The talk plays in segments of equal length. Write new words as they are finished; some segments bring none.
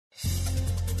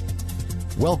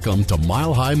Welcome to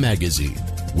Mile High Magazine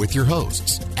with your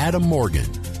hosts, Adam Morgan,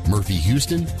 Murphy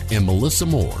Houston, and Melissa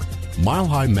Moore. Mile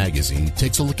High Magazine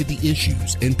takes a look at the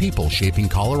issues and people shaping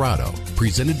Colorado,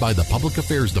 presented by the Public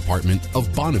Affairs Department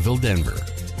of Bonneville, Denver.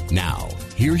 Now,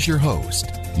 here's your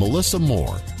host, Melissa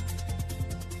Moore.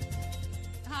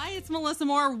 It's Melissa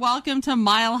Moore. Welcome to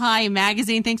Mile High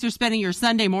Magazine. Thanks for spending your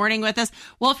Sunday morning with us.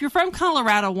 Well, if you're from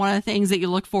Colorado, one of the things that you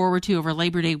look forward to over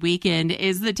Labor Day weekend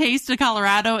is the Taste of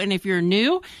Colorado. And if you're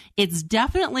new, it's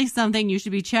definitely something you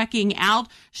should be checking out.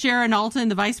 Sharon Alton,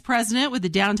 the Vice President with the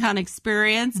Downtown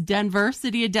Experience, Denver,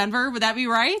 City of Denver. Would that be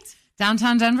right?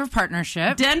 Downtown Denver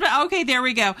Partnership. Denver. Okay, there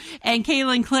we go. And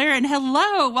Kaylin Claren.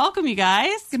 Hello. Welcome, you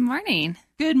guys. Good morning.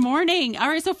 Good morning. All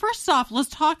right. So first off, let's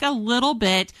talk a little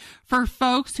bit for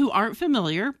folks who aren't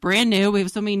familiar, brand new. We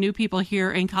have so many new people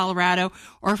here in Colorado,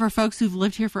 or for folks who've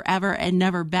lived here forever and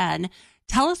never been.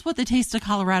 Tell us what the Taste of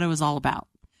Colorado is all about.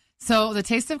 So the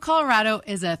Taste of Colorado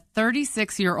is a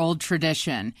 36-year-old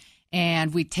tradition.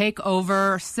 And we take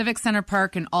over Civic Center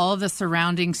Park and all of the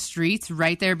surrounding streets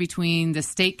right there between the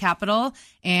state capitol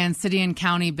and city and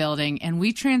county building. And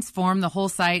we transform the whole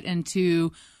site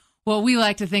into what we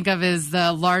like to think of as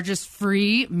the largest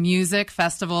free music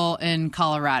festival in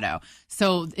Colorado.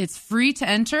 So it's free to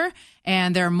enter,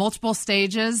 and there are multiple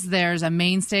stages. There's a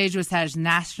main stage which has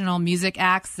national music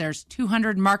acts. There's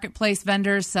 200 marketplace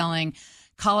vendors selling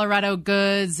Colorado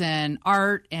goods and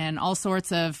art and all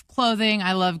sorts of clothing.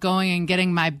 I love going and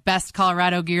getting my best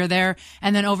Colorado gear there.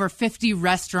 And then over 50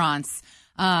 restaurants,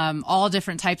 all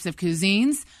different types of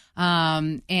cuisines.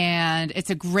 And it's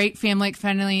a great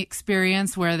family-friendly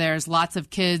experience where there's lots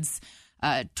of kids,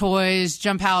 toys,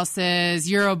 jump houses,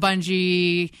 Euro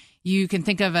bungee. You can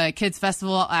think of a kids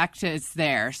festival act, it's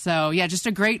there. So yeah, just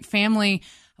a great family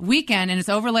weekend, and it's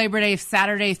over Labor Day,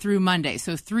 Saturday through Monday.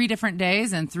 So 3 different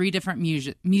days and 3 different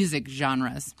music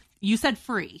genres. You said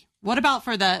free. What about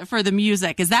for the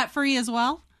music? Is that free as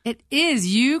well? It is.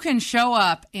 You can show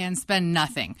up and spend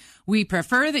nothing. We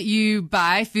prefer that you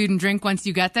buy food and drink once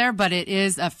you get there, but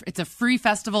it's a free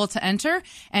festival to enter,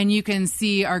 and you can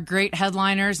see our great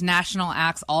headliners, national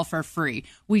acts, all for free.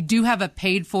 We do have a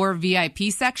paid-for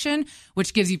VIP section,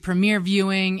 which gives you premier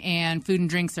viewing, and food and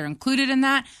drinks are included in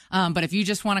that. But if you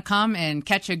just want to come and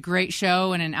catch a great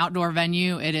show in an outdoor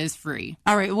venue, it is free.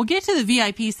 All right, we'll get to the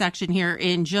VIP section here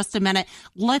in just a minute.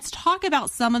 Let's talk about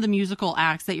some of the musical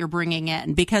acts that you're bringing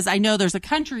in, because I know there's a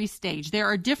country stage. There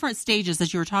are different stages,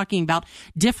 as you were talking about,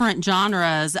 different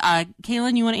genres.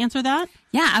 Kaylin, you want to answer that?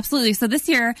 Yeah, absolutely. So this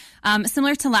year,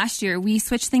 similar to last year, we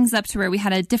switched things up to where we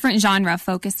had a different genre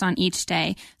focused on each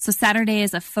day. So Saturday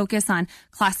is a focus on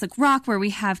classic rock, where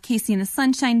we have Casey and the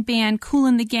Sunshine Band, Kool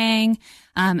and the Gang.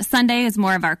 Sunday is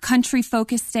more of our country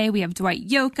focused day. We have Dwight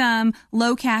Yoakam,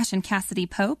 Low Cash, and Cassidy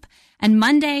Pope. And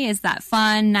Monday is that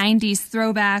fun 90s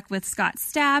throwback with Scott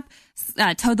Stapp,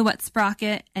 Toad the Wet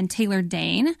Sprocket, and Taylor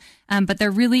Dane. But there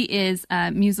really is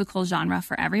a musical genre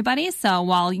for everybody. So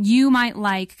while you might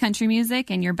like country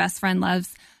music and your best friend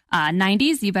loves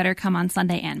 90s, you better come on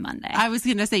Sunday and Monday. I was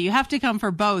going to say, you have to come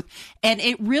for both. And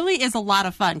it really is a lot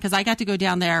of fun, because I got to go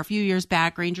down there a few years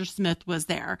back. Ranger Smith was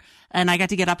there, and I got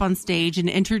to get up on stage and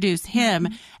introduce him.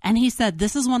 Mm-hmm. And he said,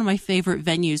 this is one of my favorite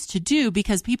venues to do,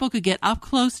 because people could get up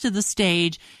close to the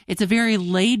stage. It's a very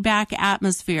laid back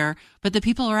atmosphere, but the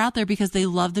people are out there because they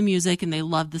love the music and they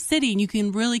love the city, and you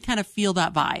can really kind of feel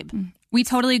that vibe. Mm-hmm. We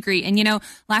totally agree. And,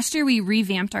 last year we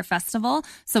revamped our festival.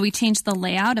 So we changed the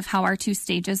layout of how our 2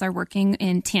 stages are working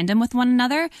in tandem with one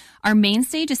another. Our main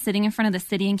stage is sitting in front of the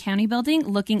city and county building,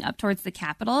 looking up towards the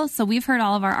Capitol. So we've heard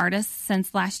all of our artists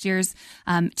since last year's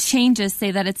changes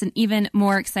say that it's an even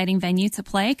more exciting venue to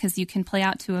play, because you can play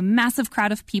out to a massive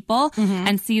crowd of people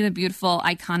and see the beautiful,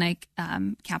 iconic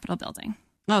Capitol building.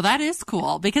 Oh, that is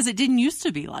cool, because it didn't used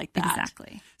to be like that.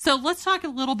 Exactly. So let's talk a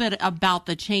little bit about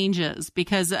the changes,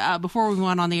 because before we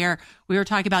went on the air, we were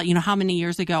talking about, how many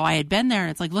years ago I had been there.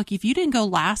 And it's like, look, if you didn't go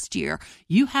last year,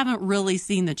 you haven't really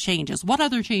seen the changes. What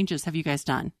other changes have you guys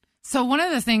done? So one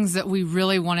of the things that we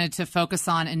really wanted to focus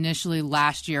on initially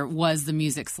last year was the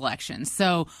music selection.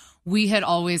 So we had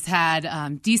always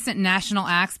had decent national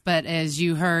acts, but as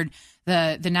you heard,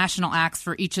 the national acts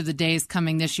for each of the days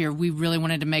coming this year, we really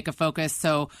wanted to make a focus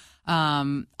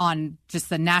on just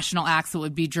the national acts that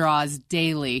would be draws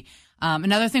daily.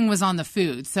 Another thing was on the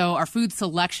food. So our food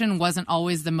selection wasn't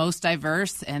always the most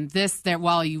diverse. And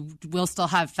while you will still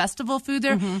have festival food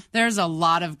there, there's a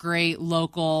lot of great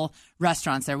local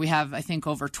restaurants there. We have, I think,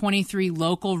 over 23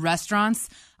 local restaurants.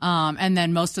 And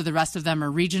then most of the rest of them are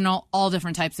regional, all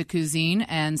different types of cuisine.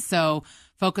 And so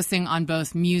focusing on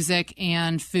both music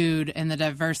and food and the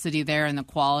diversity there and the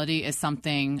quality is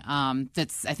something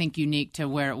that's, I think, unique to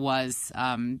where it was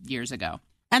years ago.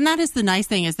 And that is the nice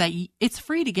thing, is that it's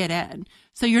free to get in.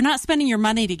 So you're not spending your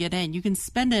money to get in. You can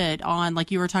spend it on, like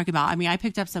you were talking about. I mean, I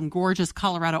picked up some gorgeous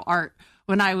Colorado art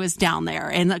when I was down there,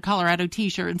 and the Colorado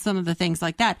t-shirt and some of the things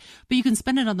like that. But you can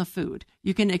spend it on the food.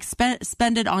 You can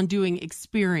spend it on doing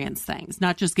experience things,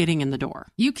 not just getting in the door.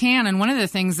 You can. And one of the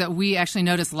things that we actually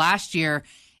noticed last year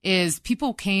is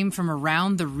people came from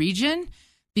around the region.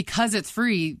 Because it's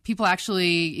free, people actually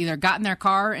either got in their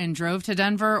car and drove to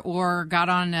Denver or got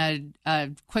on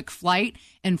a quick flight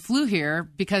and flew here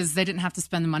because they didn't have to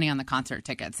spend the money on the concert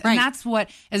tickets. Right. And that's what,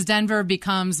 as Denver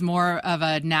becomes more of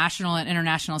a national and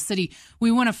international city,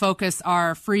 we want to focus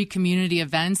our free community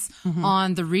events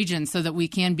on the region so that we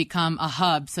can become a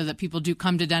hub, so that people do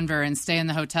come to Denver and stay in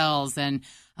the hotels and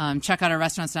check out our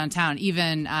restaurants downtown,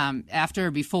 even after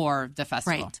or before the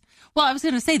festival. Right. Well, I was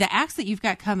going to say, the acts that you've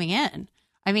got coming in,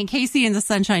 I mean, Casey and the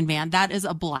Sunshine Band, that is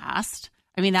a blast.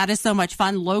 I mean, that is so much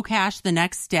fun. Low Cash the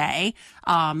next day.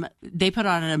 They put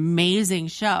on an amazing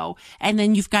show. And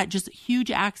then you've got just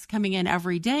huge acts coming in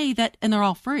every day and they're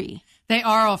all free. They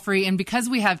are all free. And because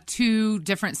we have two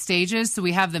different stages, so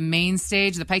we have the main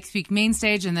stage, the Pikes Peak main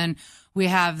stage, and then we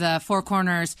have the Four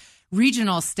Corners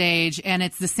regional stage, and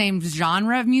it's the same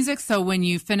genre of music. So when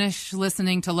you finish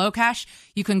listening to Low Cash,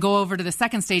 you can go over to the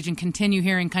second stage and continue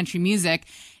hearing country music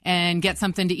and get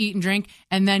something to eat and drink,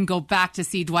 and then go back to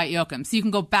see Dwight Yoakam. So you can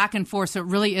go back and forth. So it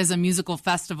really is a musical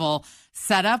festival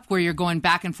setup where you're going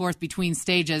back and forth between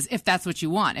stages, if that's what you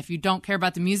want. If you don't care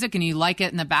about the music and you like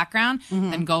it in the background,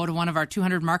 then go to one of our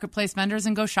 200 marketplace vendors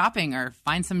and go shopping or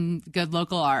find some good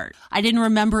local art. I didn't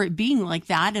remember it being like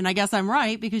that, and I guess I'm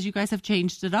right, because you guys have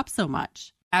changed it up so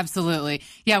much. Absolutely.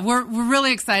 Yeah, we're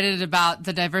really excited about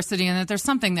the diversity and that there's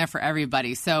something there for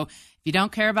everybody. So if you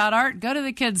don't care about art, go to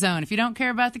the Kids Zone. If you don't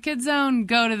care about the Kids Zone,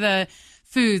 go to the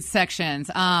food sections.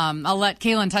 I'll let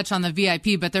Kaylin touch on the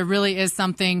VIP, but there really is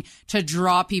something to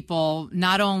draw people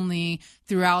not only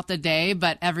throughout the day,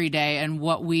 but every day. And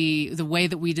the way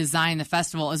that we design the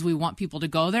festival is we want people to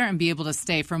go there and be able to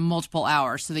stay for multiple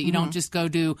hours so that you don't just go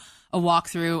do a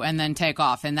walkthrough and then take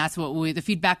off. And that's what the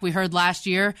feedback we heard last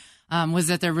year was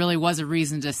that there really was a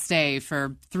reason to stay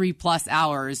for 3+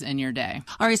 hours in your day.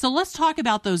 All right, so let's talk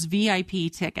about those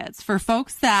VIP tickets. For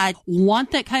folks that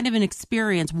want that kind of an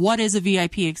experience, what is a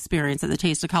VIP experience at the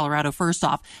Taste of Colorado, first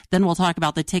off? Then we'll talk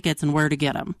about the tickets and where to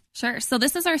get them. Sure. So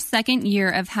this is our second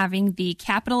year of having the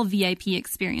Capital VIP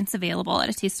experience available at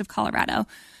a Taste of Colorado.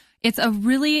 It's a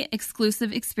really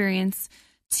exclusive experience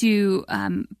to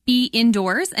be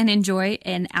indoors and enjoy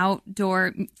an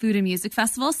outdoor food and music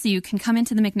festival. So you can come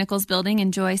into the McNichols building,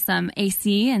 enjoy some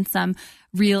AC and some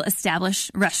real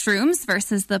established restrooms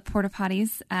versus the porta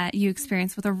potties you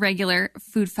experience with a regular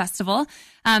food festival.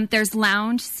 There's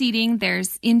lounge seating.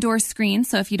 There's indoor screens.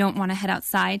 So if you don't want to head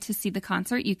outside to see the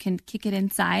concert, you can kick it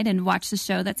inside and watch the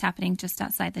show that's happening just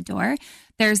outside the door.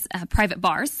 There's private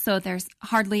bars. So there's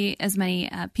hardly as many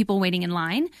people waiting in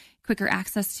line. Quicker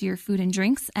access to your food and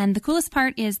drinks. And the coolest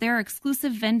part is there are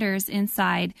exclusive vendors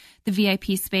inside the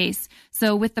VIP space.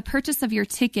 So with the purchase of your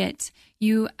ticket,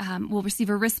 you will receive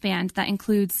a wristband that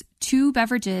includes 2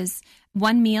 beverages,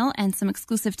 1 meal, and some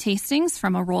exclusive tastings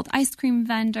from a rolled ice cream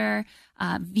vendor,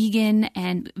 vegan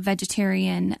and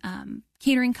vegetarian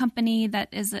catering company that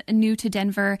is new to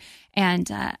Denver, and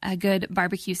a good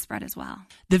barbecue spread as well.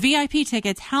 The VIP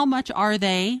tickets, how much are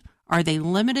they? Are they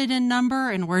limited in number,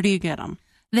 and where do you get them?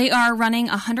 They are running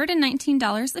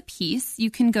 $119 a piece.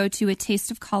 You can go to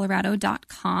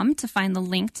atasteofcolorado.com to find the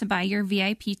link to buy your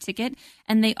VIP ticket,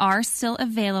 and they are still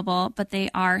available, but they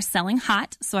are selling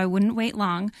hot, so I wouldn't wait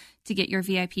long to get your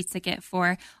VIP ticket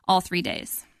for all 3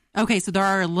 days. Okay, so there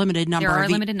are a limited number. There are a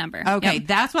limited number. Okay, Yep.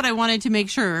 That's what I wanted to make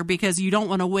sure, because you don't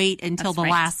want to wait until the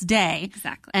last day.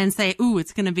 Exactly. And say, ooh,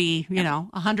 it's going to be,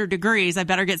 100 degrees. I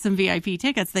better get some VIP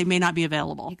tickets. They may not be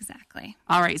available. Exactly.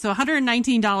 All right, so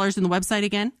 $119 in the website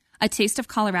again?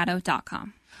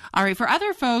 atasteofcolorado.com. All right, for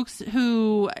other folks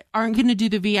who aren't going to do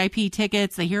the VIP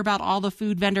tickets, they hear about all the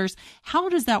food vendors. How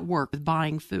does that work with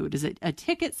buying food? Is it a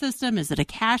ticket system? Is it a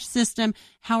cash system?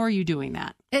 How are you doing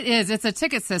that? It is. It's a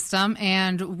ticket system,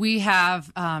 and we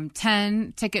have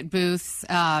 10 ticket booths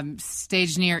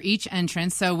staged near each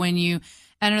entrance. So when you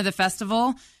enter the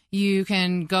festival, You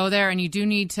can go there, and you do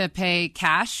need to pay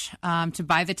cash to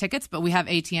buy the tickets, but we have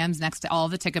ATMs next to all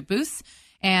the ticket booths.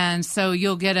 And so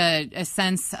you'll get a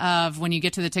sense of, when you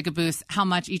get to the ticket booth, how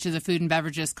much each of the food and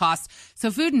beverages cost.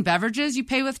 So food and beverages you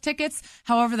pay with tickets.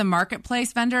 However, the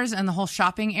marketplace vendors and the whole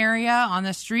shopping area on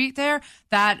the street there,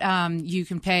 that you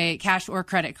can pay cash or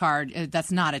credit card.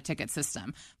 That's not a ticket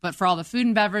system. But for all the food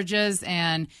and beverages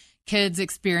and kids'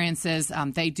 experiences,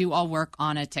 they do all work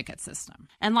on a ticket system.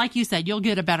 And like you said, you'll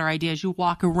get a better idea as you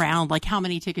walk around, like how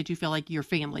many tickets you feel like your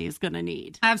family is going to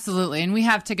need. Absolutely. And we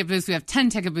have ticket booths. We have 10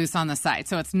 ticket booths on the site.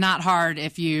 So it's not hard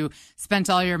if you spent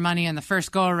all your money in the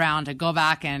first go around to go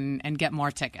back and get more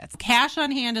tickets. Cash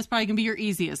on hand is probably going to be your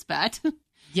easiest bet.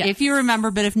 Yes. If you remember,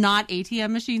 but if not,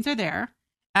 ATM machines are there.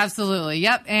 Absolutely.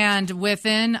 Yep. And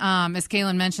within, as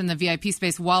Kaylin mentioned, the VIP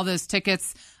space, while those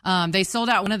tickets, they sold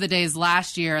out one of the days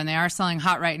last year, and they are selling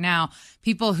hot right now.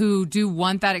 People who do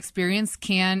want that experience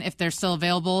can, if they're still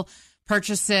available,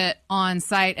 purchase it on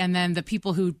site. And then the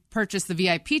people who purchase the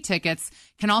VIP tickets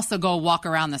can also go walk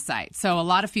around the site. So a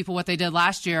lot of people, what they did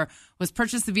last year was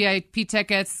purchase the VIP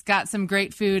tickets, got some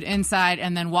great food inside,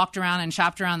 and then walked around and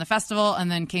shopped around the festival, and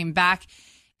then came back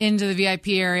into the VIP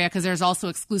area, because there's also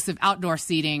exclusive outdoor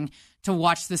seating to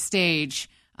watch the stage,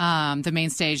 the main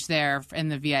stage there in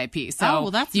the VIP. So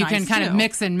that's you nice can kind too. of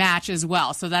mix and match as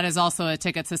well. So that is also a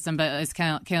ticket system. But as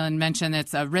Kaylin mentioned,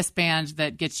 it's a wristband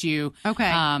that gets you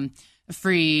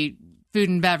free food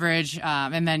and beverage.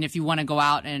 And then if you want to go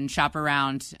out and shop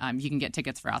around, you can get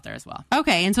tickets for out there as well.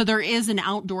 Okay. And so there is an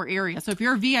outdoor area. So if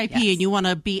you're a VIP and you want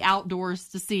to be outdoors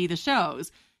to see the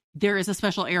shows, there is a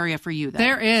special area for you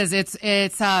there. There is.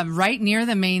 It's right near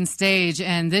the main stage.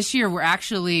 And this year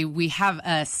we have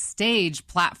a stage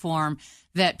platform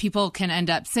that people can end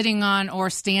up sitting on or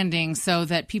standing, so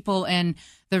that people in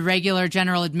the regular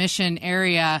general admission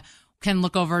area can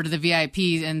look over to the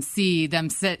VIP and see them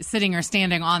sitting or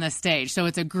standing on the stage. So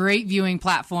it's a great viewing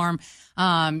platform.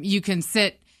 You can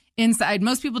sit inside.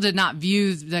 Most people did not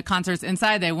view the concerts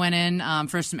inside. They went in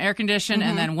for some air condition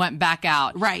and then went back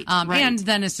out. Right. And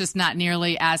then it's just not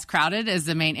nearly as crowded as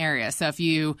the main area. So if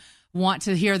you want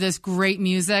to hear this great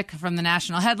music from the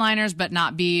national headliners, but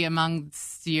not be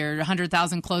amongst your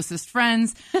 100,000 closest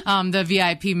friends, the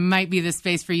VIP might be the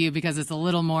space for you, because it's a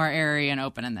little more airy and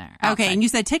open in there. Okay. And you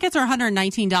said tickets are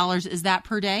 $119. Is that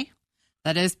per day?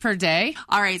 That is per day.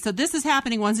 All right. So this is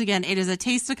happening once again. It is a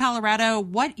Taste of Colorado.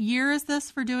 What year is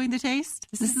this for doing the taste?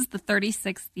 This is the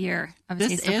 36th year of This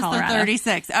Taste is of Colorado. the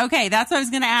 36th. Okay. That's what I was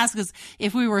going to ask, is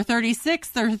if we were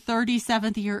 36th or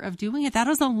 37th year of doing it, that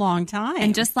was a long time.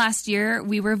 And just last year,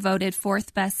 we were voted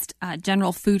 4th best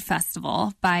general food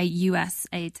festival by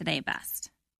USA Today Best.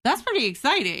 That's pretty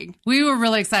exciting. We were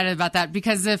really excited about that,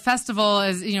 because the festival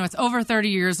is, it's over 30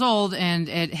 years old, and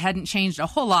it hadn't changed a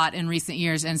whole lot in recent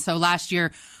years. And so last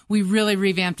year we really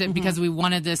revamped it because we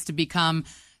wanted this to become,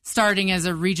 starting as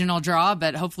a regional draw,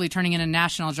 but hopefully turning into a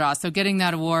national draw. So getting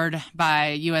that award by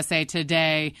USA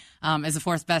Today as the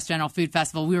 4th best general food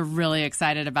festival, we were really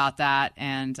excited about that.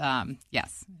 And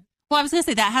yes. Well, I was going to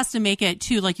say that has to make it,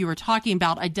 too, like you were talking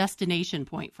about, a destination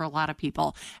point for a lot of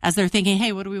people as they're thinking,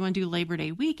 hey, what do we want to do Labor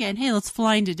Day weekend? Hey, let's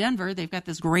fly into Denver. They've got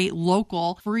this great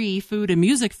local free food and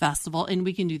music festival, and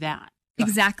we can do that.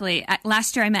 Exactly.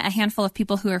 Last year, I met a handful of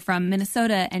people who are from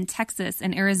Minnesota and Texas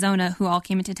and Arizona who all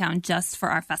came into town just for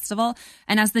our festival.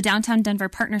 And as the Downtown Denver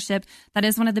Partnership, that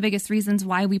is one of the biggest reasons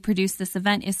why we produce this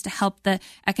event, is to help the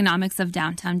economics of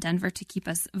downtown Denver, to keep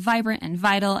us vibrant and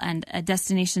vital and a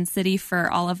destination city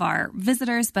for all of our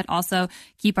visitors, but also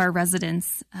keep our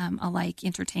residents alike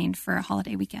entertained for a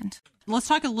holiday weekend. Let's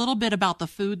talk a little bit about the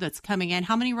food that's coming in.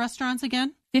 How many restaurants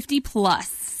again? 50 plus.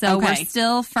 So we're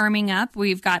still firming up.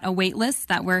 We've got a wait list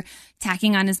that we're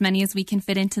tacking on as many as we can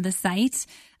fit into the site.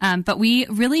 But we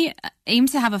really aim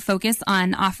to have a focus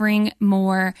on offering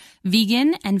more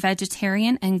vegan and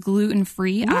vegetarian and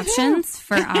gluten-free options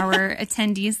for our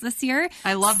attendees this year.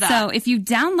 I love that. So if you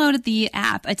download the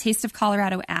app, a Taste of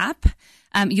Colorado app,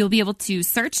 you'll be able to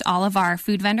search all of our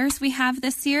food vendors we have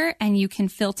this year, and you can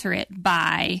filter it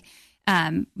by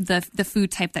the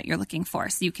food type that you're looking for.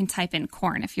 So you can type in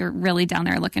corn if you're really down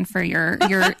there looking for your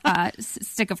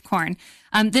stick of corn.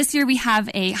 This year we have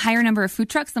a higher number of food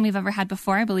trucks than we've ever had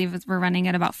before. I believe we're running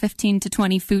at about 15 to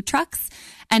 20 food trucks.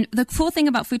 And the cool thing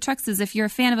about food trucks is if you're a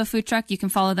fan of a food truck, you can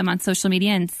follow them on social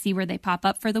media and see where they pop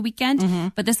up for the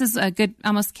weekend. But this is a good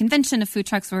almost convention of food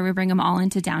trucks where we bring them all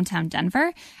into downtown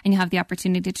Denver, and you have the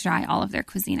opportunity to try all of their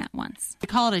cuisine at once. I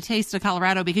call it a Taste of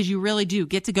Colorado because you really do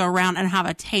get to go around and have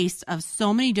a taste of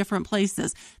so many different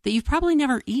places that you've probably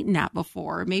never eaten at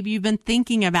before. Maybe you've been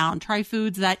thinking about, and try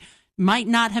foods that might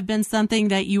not have been something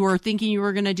that you were thinking you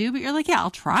were going to do, but you're like, yeah, I'll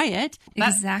try it.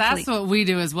 Exactly. That's what we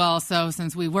do as well. So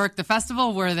since we work the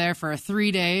festival, we're there for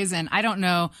 3 days, and I don't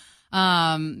know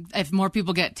if more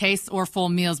people get tastes or full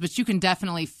meals, but you can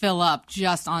definitely fill up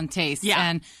just on taste. Yeah.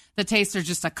 And the tastes are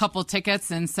just a couple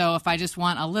tickets. And so if I just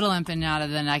want a little empanada,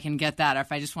 then I can get that. Or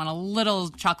if I just want a little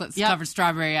chocolate covered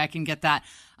strawberry, I can get that.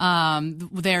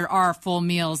 There are full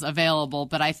meals available,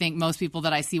 but I think most people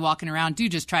that I see walking around do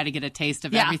just try to get a taste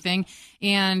of everything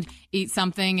and eat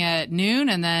something at noon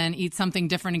and then eat something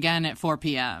different again at 4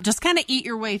 p.m. Just kind of eat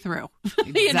your way through.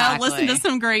 Exactly. Listen to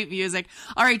some great music.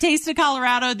 All right, Taste of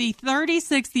Colorado, the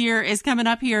 36th year is coming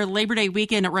up here Labor Day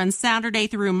weekend. It runs Saturday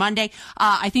through Monday.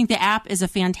 I think the app is a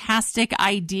fantastic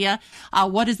idea.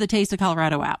 What is the Taste of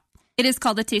Colorado app? It is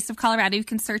called the Taste of Colorado. You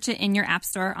can search it in your app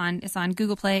store. It's on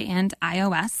Google Play and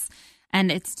iOS. And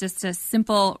it's just a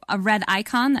red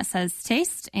icon that says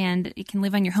taste, and it can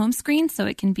live on your home screen, so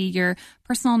it can be your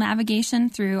personal navigation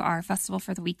through our festival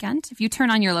for the weekend. If you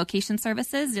turn on your location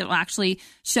services, it will actually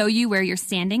show you where you're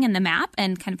standing in the map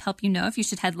and kind of help you know if you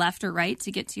should head left or right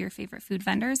to get to your favorite food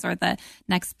vendors or the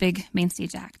next big main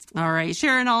stage act. All right,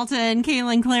 Sharon Alton,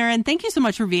 Kaylin Claren, thank you so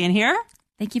much for being here.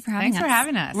 Thank you for having us. Thanks for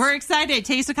having us. We're excited.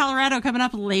 Taste of Colorado coming up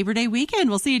Labor Day weekend.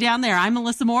 We'll see you down there. I'm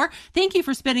Melissa Moore. Thank you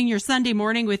for spending your Sunday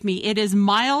morning with me. It is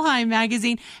Mile High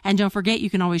Magazine. And don't forget,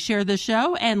 you can always share this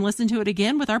show and listen to it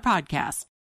again with our podcast.